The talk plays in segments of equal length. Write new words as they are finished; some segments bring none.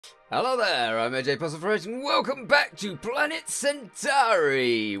Hello there, I'm PuzzleFerret and welcome back to Planet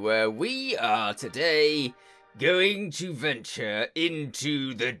Centauri, where we are today going to venture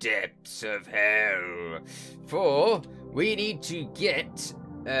into the depths of hell. For we need to get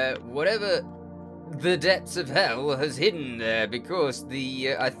whatever the depths of hell has hidden there, because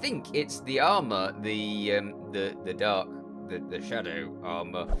I think it's the armor, the shadow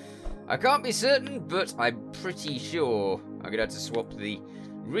armor. I can't be certain, but I'm pretty sure I'm gonna have to swap the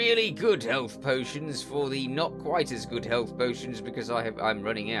really good health potions for the not quite as good health potions, because I'm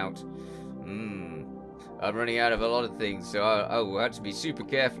running out. I'm running out of a lot of things, so I'll have to be super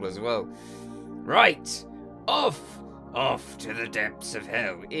careful as well. Right, off to the depths of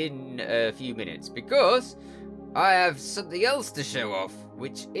hell in a few minutes, because I have something else to show off,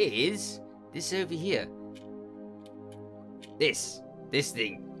 which is this over here. This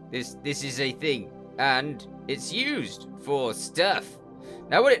thing. This is a thing, and it's used for stuff.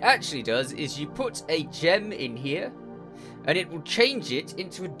 Now what it actually does is you put a gem in here, and it will change it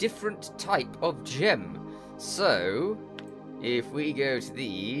into a different type of gem. So, if we go to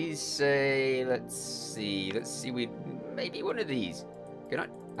these, say, let's see, maybe one of these. Can I,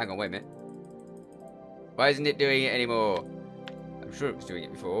 hang on, wait a minute. Why isn't it doing it anymore? I'm sure it was doing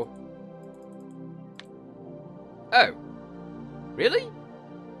it before. Oh, really?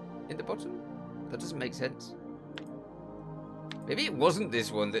 In the bottom? That doesn't make sense. Maybe it wasn't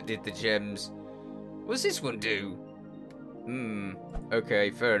this one that did the gems. What does this one do?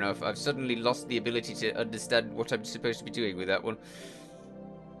 Okay, fair enough. I've suddenly lost the ability to understand what I'm supposed to be doing with that one.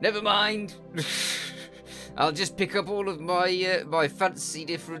 Never mind. I'll just pick up all of my my fancy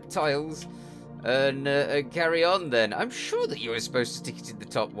different tiles and carry on then. I'm sure that you were supposed to stick it in the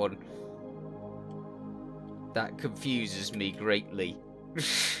top one. That confuses me greatly.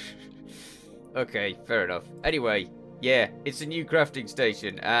 Okay, fair enough. Anyway, yeah, it's a new crafting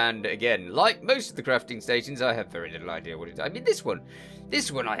station, and again, like most of the crafting stations, I have very little idea what it does. I mean, this one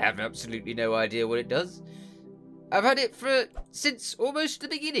I have absolutely no idea what it does. I've had it since almost the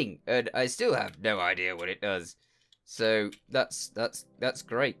beginning, and I still have no idea what it does. So that's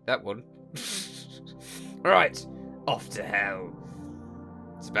great, that one. Right, off to hell.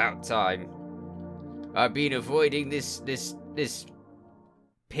 It's about time. I've been avoiding this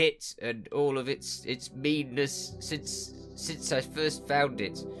pit and all of its meanness since I first found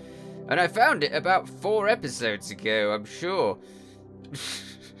it. And I found it about 4 episodes ago, I'm sure.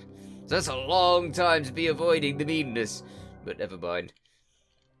 So that's a long time to be avoiding the meanness, but never mind.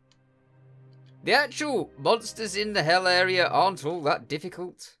 The actual monsters in the hell area aren't all that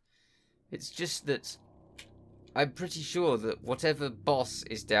difficult. It's just that I'm pretty sure that whatever boss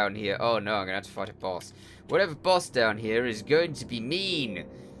is down here... Oh no, I'm going to have to fight a boss. Whatever boss down here is going to be mean.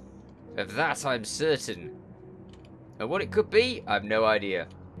 Of that I'm certain. And what it could be, I've no idea.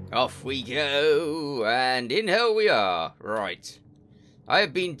 Off we go, and in hell we are. Right. I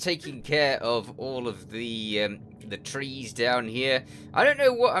have been taking care of all of the trees down here. I don't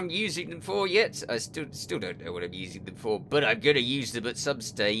know what I'm using them for yet. I still don't know what I'm using them for, but I'm going to use them at some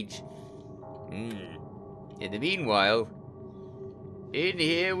stage. In the meanwhile, in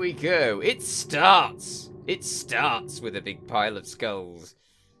here we go. It starts with a big pile of skulls.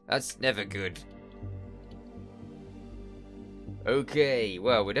 That's never good. Okay,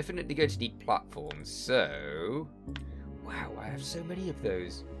 well, we're definitely going to need platforms, so... Wow, I have so many of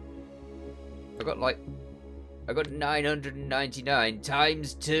those. I got 999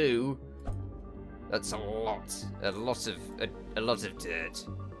 times 2. That's a lot of dirt.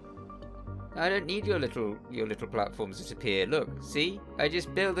 I don't need your little platforms that appear. Look, see? I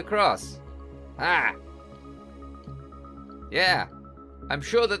just build across. Ah! Yeah. I'm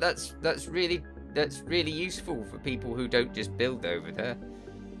sure that's really useful for people who don't just build over there.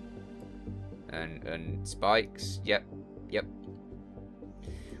 And spikes. Yep.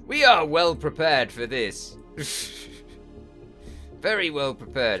 We are well prepared for this. Very well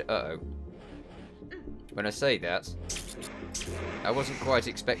prepared. Uh-oh. When I say that, I wasn't quite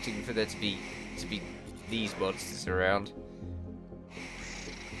expecting for there to be these monsters around.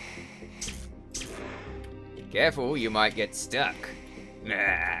 Careful, you might get stuck.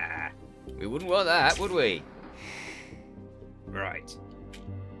 Nah, we wouldn't want that, would we? Right.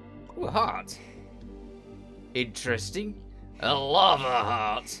 Ooh, a heart. Interesting. A lava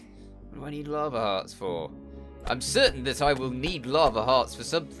heart. What do I need lava hearts for? I'm certain that I will need lava hearts for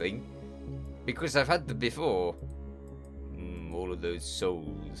something, because I've had them before. All of those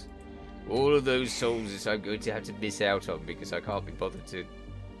souls. All of those souls that I'm going to have to miss out on because I can't be bothered to...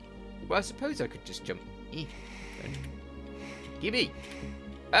 Well, I suppose I could just jump in. Gimme!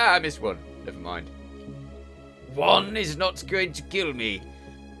 Ah, I missed one. Never mind. One is not going to kill me.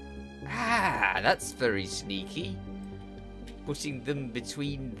 Ah, that's very sneaky. Putting them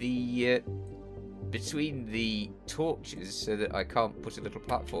between the torches so that I can't put a little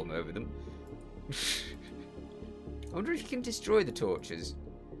platform over them. I wonder if you can destroy the torches.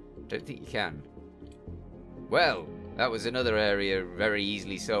 Don't think you can. Well, that was another area very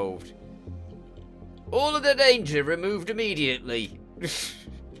easily solved. All of the danger removed immediately.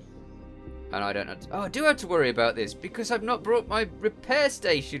 And I don't have to... Oh, I do have to worry about this because I've not brought my repair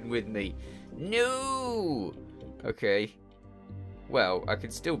station with me. No! Okay. Well, I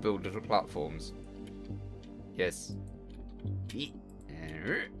can still build little platforms. Yes. You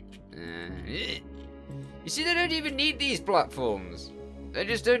see, they don't even need these platforms. They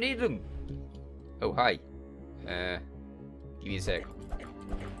just don't need them. Oh, hi. Give me a sec.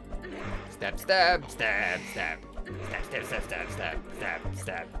 Stab, stab, stab, stab. Stab, stab, stab, stab, stab, stab,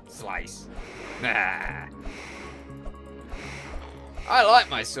 stab. Slice. Ah. I like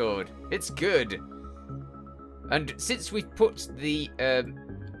my sword. It's good. And since we've put the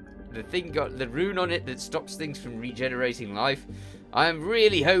thing got the rune on it that stops things from regenerating life, I'm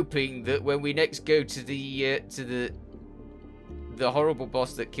really hoping that when we next go to the horrible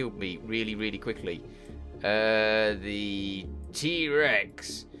boss that killed me really quickly, the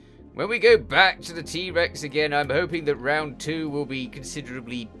T-Rex. When we go back to the T-Rex again, I'm hoping that round 2 will be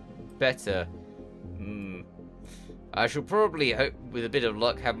considerably better. I shall probably, hope, with a bit of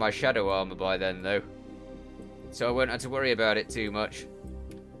luck, have my shadow armor by then, though. So I won't have to worry about it too much.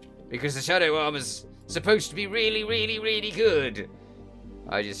 Because the shadow armor's supposed to be really good.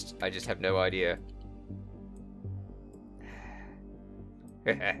 I just have no idea.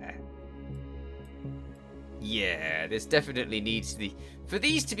 Yeah, this definitely needs to be... For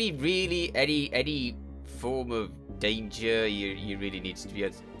these to be really any form of danger, you really need to be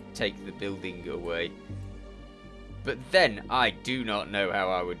able to take the building away. But then, I do not know how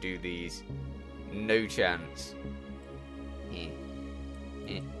I would do these. No chance.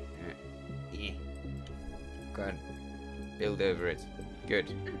 Go on. Build over it.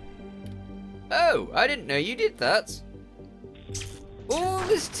 Good. Oh, I didn't know you did that. All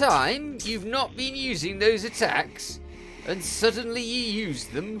this time, you've not been using those attacks, and suddenly you use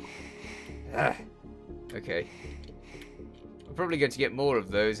them. Okay. I'm probably going to get more of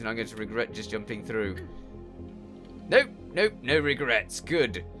those, and I'm going to regret just jumping through. Nope, no regrets.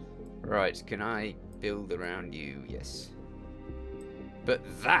 Good. Right, can I build around you? Yes. But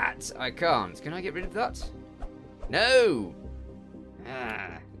that, I can't. Can I get rid of that? No!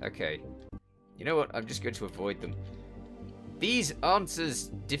 Okay. You know what? I'm just going to avoid them. These aren't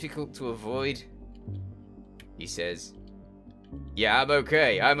as difficult to avoid, he says. Yeah, I'm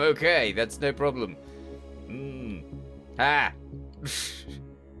okay. That's no problem.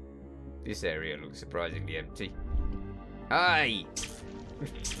 This area looks surprisingly empty. Hi!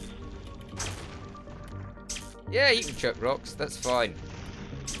 Yeah, you can chuck rocks, that's fine.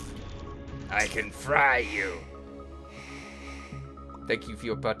 I can fry you. Thank you for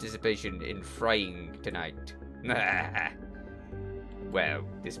your participation in frying tonight. Well,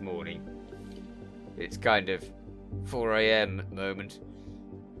 this morning. It's kind of 4 AM at the moment.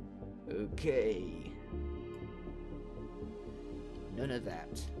 Okay. None of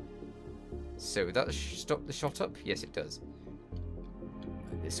that. So, would that stop the shot up? Yes, it does.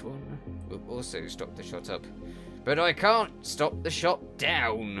 This one will also stop the shot up. But I can't stop the shot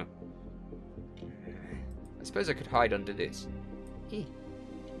down. I suppose I could hide under this.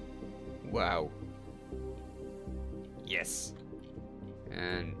 Wow. Yes.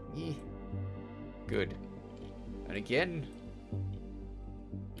 And good. And again.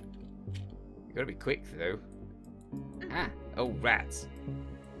 You gotta be quick though. Oh, rats.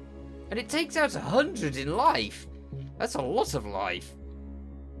 And it takes out 100 in life. That's a lot of life.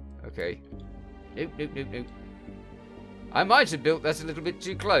 Okay. Nope. I might have built that a little bit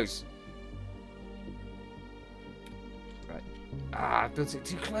too close. Right. I built it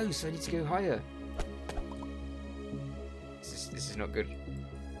too close. I need to go higher. This is not good.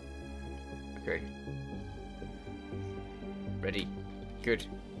 Okay. Ready. Good.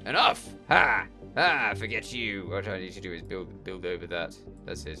 Enough! Forget you. What I need to do is build over that.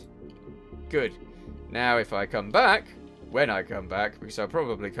 That's it. Good. Now if I come back, when I come back, because I'll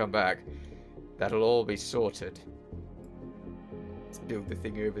probably come back, that'll all be sorted. Let's build the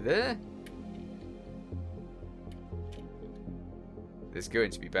thing over there. There's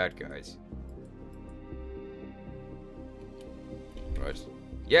going to be bad guys. Right.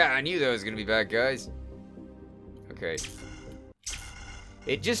 Yeah, I knew there was going to be bad guys. Okay.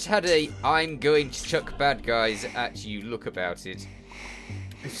 It just had a I'm going to chuck bad guys at you look about it.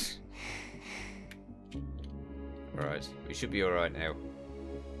 Alright, we should be alright now.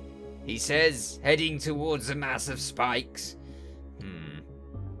 he says, heading towards a mass of spikes. Can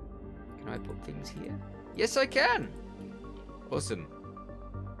I put things here? Yes, I can. Awesome.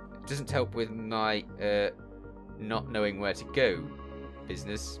 It doesn't help with my not knowing where to go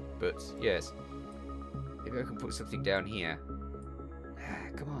business, but yes. Maybe I can put something down here.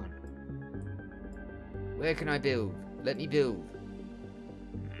 Come on. Where can I build? Let me build.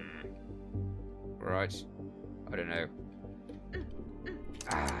 Right. I don't know.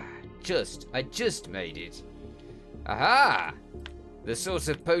 I just made it. Aha! The sort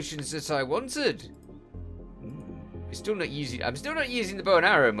of potions that I wanted. I'm still not using the bow and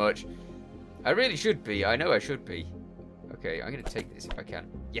arrow much. I really should be. I know I should be. Okay, I'm gonna take this if I can.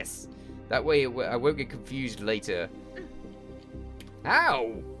 Yes. That way I won't get confused later.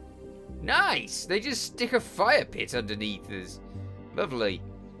 Ow! Nice! They just stick a fire pit underneath us. Lovely.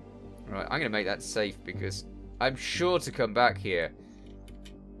 Right, I'm gonna make that safe because I'm sure to come back here.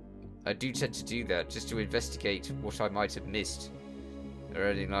 I do tend to do that just to investigate what I might have missed or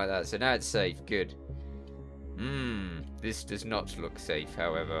anything like that. So now it's safe. Good. This does not look safe,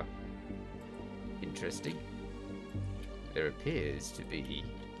 however. Interesting. There appears to be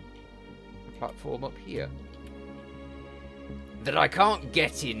a platform up here that I can't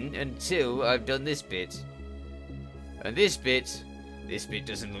get in until I've done this bit. And this bit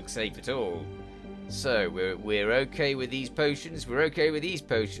doesn't look safe at all. So we're okay with these potions. We're okay with these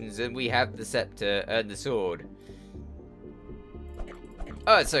potions, and we have the scepter and the sword.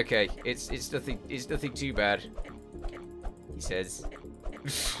 Oh, it's okay. It's nothing too bad. He says.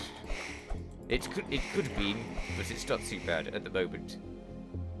 It could have been, but it's not too bad at the moment.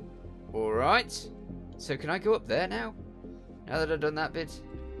 All right. So can I go up there now? Now that I've done that bit,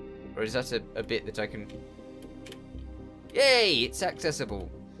 or is that a bit that I can? Yay! It's accessible.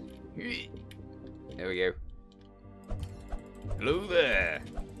 There we go. Hello there.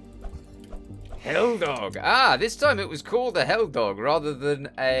 Hell dog. Ah, this time it was called a hell dog rather than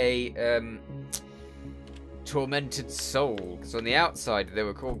a tormented soul. Because on the outside they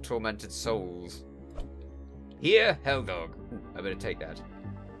were called tormented souls. Here, hell dog. Ooh, I better take that.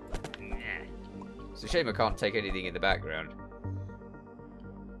 It's a shame I can't take anything in the background.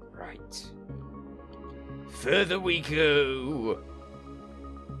 Right. Further we go.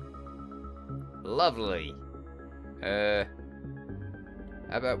 Lovely. How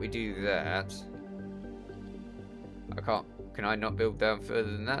about we do that? I can't. Can I not build down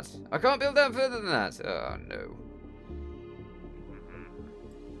further than that? I can't build down further than that. Oh no.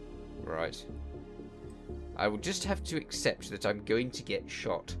 Right. I will just have to accept that I'm going to get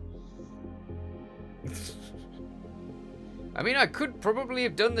shot. I mean, I could probably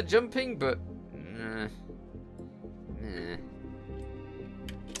have done the jumping, but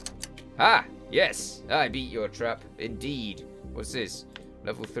Ah, yes, I beat your trap, indeed. What's this?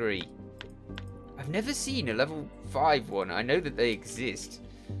 Level 3. I've never seen a level 5 one. I know that they exist,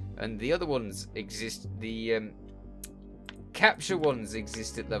 and the other ones exist. The capture ones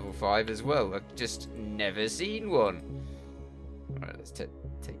exist at level 5 as well. I've just never seen one. Alright, let's take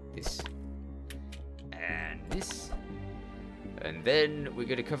this and this. And then we're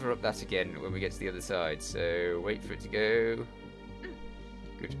going to cover up that again when we get to the other side. So wait for it to go.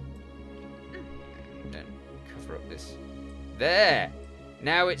 Good. And then cover up this. There!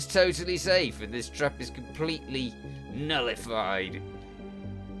 Now it's totally safe and this trap is completely nullified.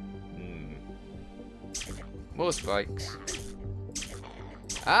 More spikes.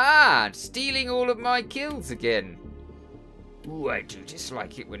 Ah! Stealing all of my kills again. Ooh, I do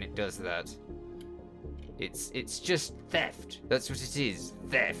dislike it when it does that. It's just theft. That's what it is.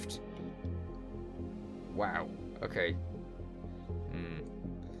 Theft. Wow. Okay.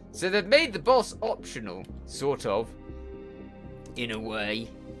 So they've made the boss optional, sort of. In a way.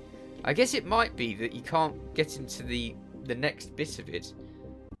 I guess it might be that you can't get into the next bit of it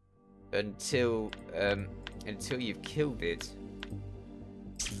until you've killed it.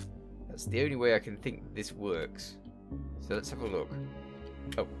 That's the only way I can think this works. So let's have a look.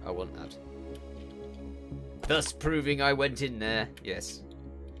 Oh, I want that. Thus proving I went in there. Yes.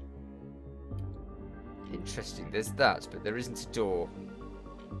 Interesting. There's that, but there isn't a door.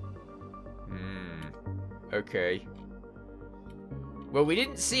 Okay. Well, we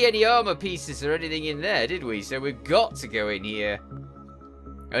didn't see any armor pieces or anything in there, did we? So we've got to go in here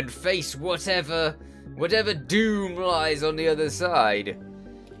and face whatever doom lies on the other side.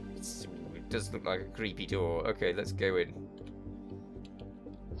 It does look like a creepy door. Okay, let's go in.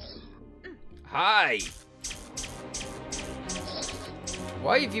 Hi!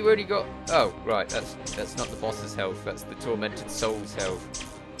 Why have you only got... Oh, right, that's not the boss's health, that's the tormented soul's health.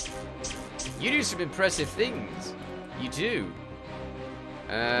 You do some impressive things. You do.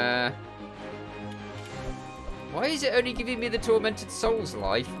 Why is it only giving me the tormented soul's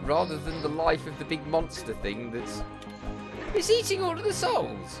life rather than the life of the big monster thing that's... It's eating all of the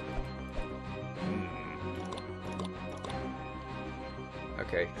souls.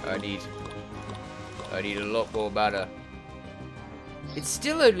 Okay, I need a lot more mana. It's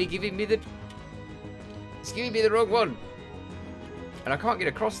still only giving me the... It's giving me the wrong one. And I can't get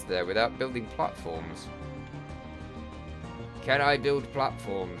across there without building platforms. Can I build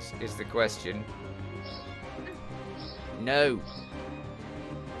platforms, is the question. No.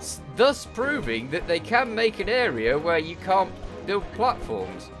 Thus proving that they can make an area where you can't build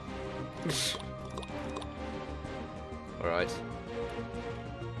platforms. Alright.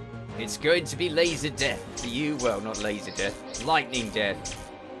 It's going to be laser death for you. Well, not laser death. Lightning death.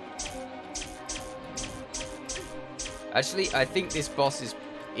 Actually, I think this boss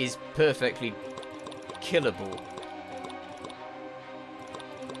is perfectly killable.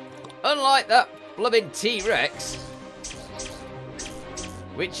 Unlike that blooming T-Rex,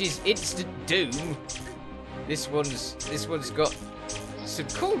 which is instant doom. This one's got some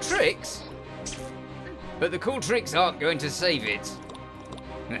cool tricks, but the cool tricks aren't going to save it.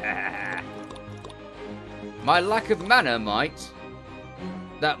 My lack of mana might.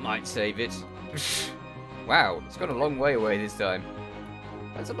 That might save it. Wow, it's gone a long way away this time.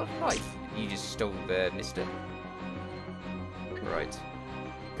 That's a lot of life you just stole there, mister. Right.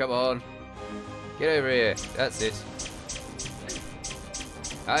 Come on. Get over here. That's it.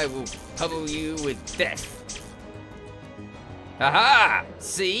 I will pummel you with death. Haha!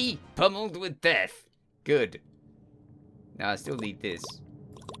 See? Pummeled with death. Good. Now I still need this.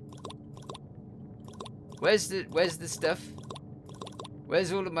 Where's the stuff?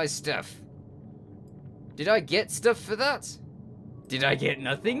 Where's all of my stuff? Did I get stuff for that? Did I get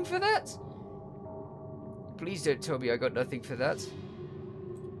nothing for that? Please don't tell me I got nothing for that.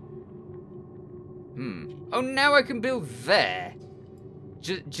 Oh, now I can build there.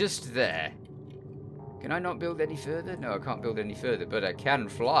 Just there. Can I not build any further? No, I can't build any further, but I can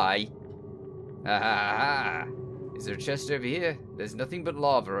fly. Ah, is there a chest over here? There's nothing but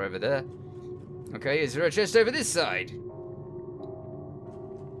lava over there. Okay, is there a chest over this side?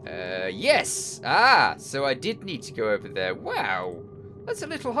 Yes! Ah, so I did need to go over there. Wow, that's a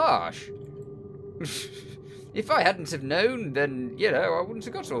little harsh. If I hadn't have known, then, you know, I wouldn't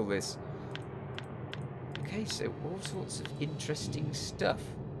have got all this. Okay, so all sorts of interesting stuff.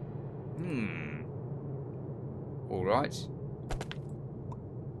 Alright.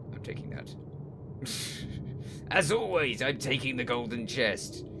 I'm taking that. As always, I'm taking the golden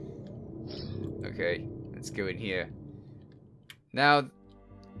chest. Okay, let's go in here. Now,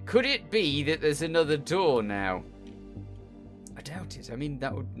 could it be that there's another door now? I doubt it. I mean,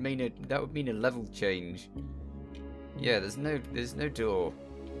 that would mean a level change. Yeah, there's no door.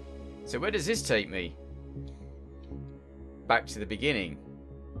 So where does this take me? Back to the beginning.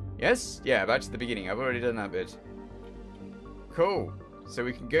 Yes? Yeah, back to the beginning. I've already done that bit. Cool. So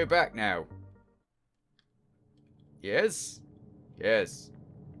we can go back now. Yes? Yes.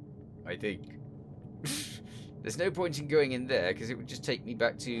 I think. There's no point in going in there because it would just take me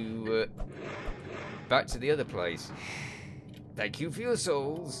back to the other place. Thank you for your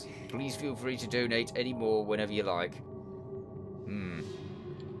souls. Please feel free to donate any more whenever you like.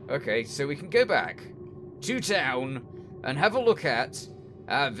 Okay, so we can go back to town and have a look at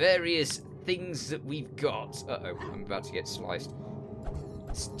our various things that we've got. Uh-oh, I'm about to get sliced.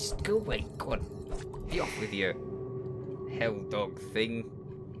 Just go away. Go on. Be off with your hell dog thing.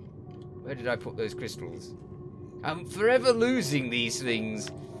 Where did I put those crystals? I'm forever losing these things.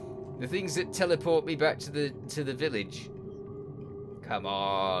 The things that teleport me back to the village. Come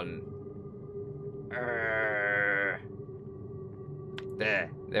on. There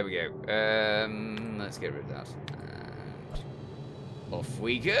we go. Let's get rid of that. And off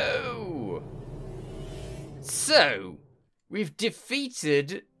we go. So, we've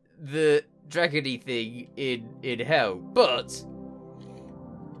defeated the dragony thing in hell, but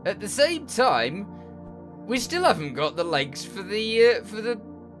at the same time, we still haven't got the legs for the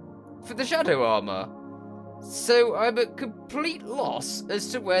shadow armor. So I'm at complete loss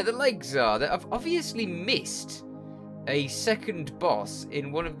as to where the legs are. That I've obviously missed a second boss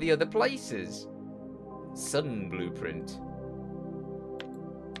in one of the other places. Sun blueprint.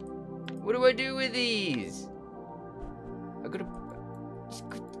 What do I do with these? I gotta.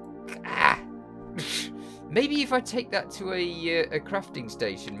 Maybe if I take that to a crafting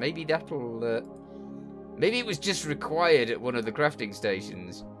station, maybe that'll. Maybe it was just required at one of the crafting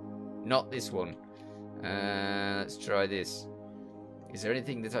stations, not this one. Let's try this. Is there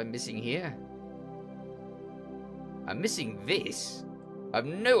anything that I'm missing here? I'm missing this. I've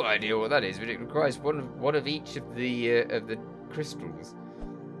no idea what that is, but it requires one of each of the crystals.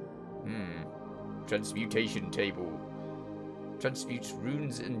 Transmutation table. Transmutes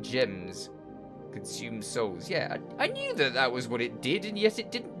runes and gems. Consume souls. Yeah, I knew that was what it did, and yet it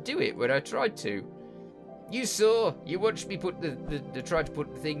didn't do it when I tried to. You saw. You watched me put try to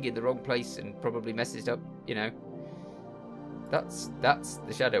put the thing in the wrong place and probably messed it up. You know. That's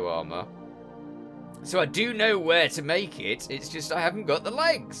the shadow armor. So I do know where to make it. It's just I haven't got the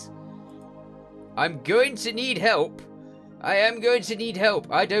legs. I'm going to need help. I am going to need help.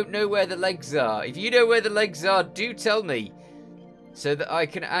 I don't know where the legs are. If you know where the legs are, do tell me, so that I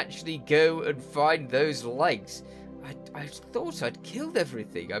can actually go and find those legs. I thought I'd killed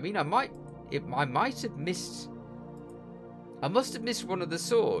everything. I mean, I might have missed. I must have missed one of the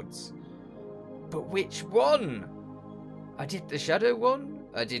swords. But which one? I did the shadow one.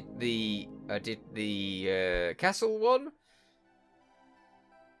 I did the castle one.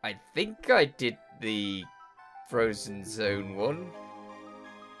 I think I did the frozen zone one.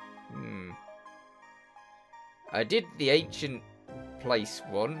 I did the ancient place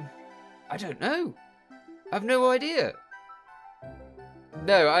one. I don't know. I've no idea.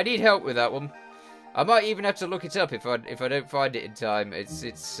 No, I need help with that one. I might even have to look it up if I don't find it in time. It's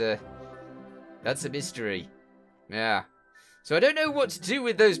that's a mystery. Yeah. So I don't know what to do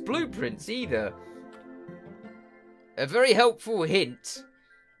with those blueprints either. A very helpful hint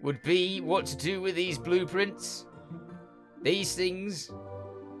would be what to do with these blueprints. These things.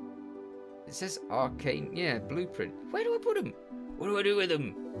 It says arcane. Yeah, blueprint. Where do I put them? What do I do with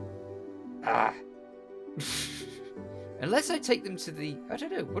them? Ah. Unless I take them to the... I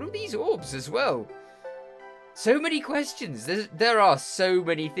don't know. What are these orbs as well? So many questions. There are so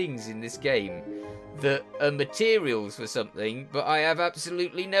many things in this game that are materials for something, but I have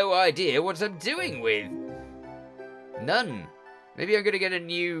absolutely no idea what I'm doing with. None. Maybe I'm going to get a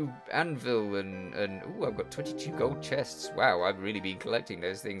new anvil and ooh, I've got 22 gold chests. Wow, I've really been collecting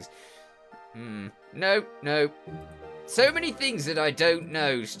those things. No. So many things that I don't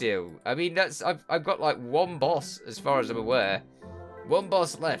know still. I mean, I've got like one boss as far as I'm aware. One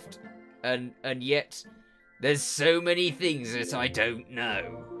boss left. And yet there's so many things that I don't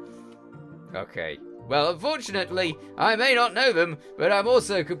know. Okay. Well, unfortunately, I may not know them, but I'm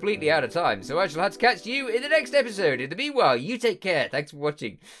also completely out of time, so I shall have to catch you in the next episode. In the meanwhile, you take care. Thanks for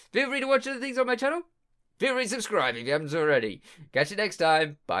watching. Feel free to watch other things on my channel. Feel free to subscribe if you haven't already. Catch you next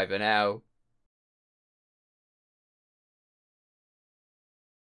time. Bye for now.